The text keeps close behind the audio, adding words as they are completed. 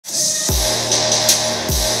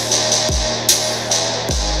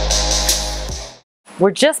We're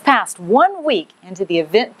just past 1 week into the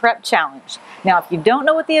Event Prep Challenge. Now, if you don't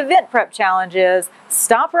know what the Event Prep Challenge is,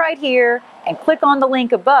 stop right here and click on the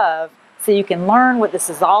link above so you can learn what this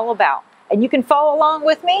is all about. And you can follow along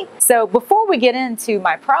with me. So before we get into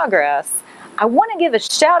my progress, I want to give a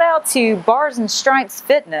shout out to Bars and Stripes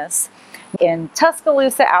Fitness in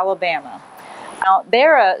Tuscaloosa, Alabama. Now,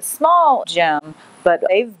 they're a small gym, but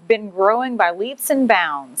they've been growing by leaps and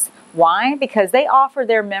bounds. Why? Because they offer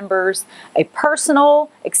their members a personal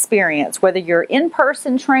experience, whether you're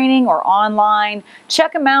in-person training or online.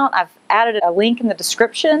 Check them out. I've added a link in the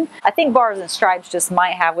description. I think Bars and Stripes just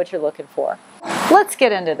might have what you're looking for. Let's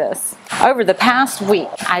get into this. Over the past week,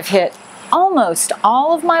 I've hit almost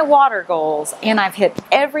all of my water goals, and I've hit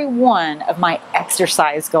every one of my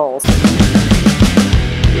exercise goals.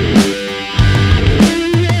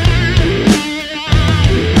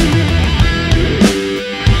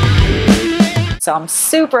 So I'm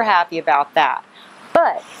super happy about that.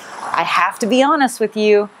 But I have to be honest with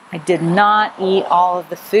you, I did not eat all of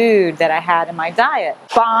the food that I had in my diet.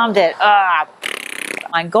 Bombed it.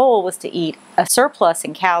 My goal was to eat a surplus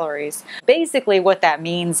in calories. Basically what that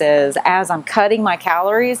means is as I'm cutting my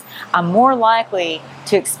calories, I'm more likely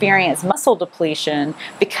to experience muscle depletion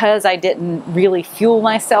because I didn't really fuel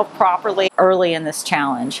myself properly early in this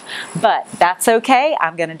challenge. But that's okay.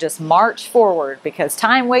 I'm going to just march forward because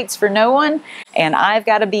time waits for no one, and I've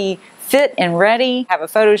got to be fit and ready. I have a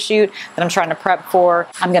photo shoot that I'm trying to prep for.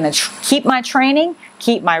 I'm going to keep my training,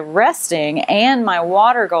 keep my resting and my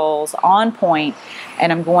water goals on point,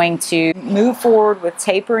 and I'm going to move forward with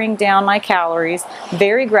tapering down my calories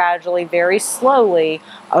very gradually, very slowly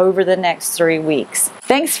over the next 3 weeks.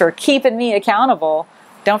 Thanks for keeping me accountable.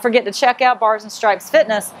 Don't forget to check out Bars and Stripes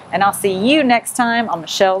Fitness, and I'll see you next time on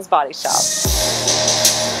Michelle's Body Shop.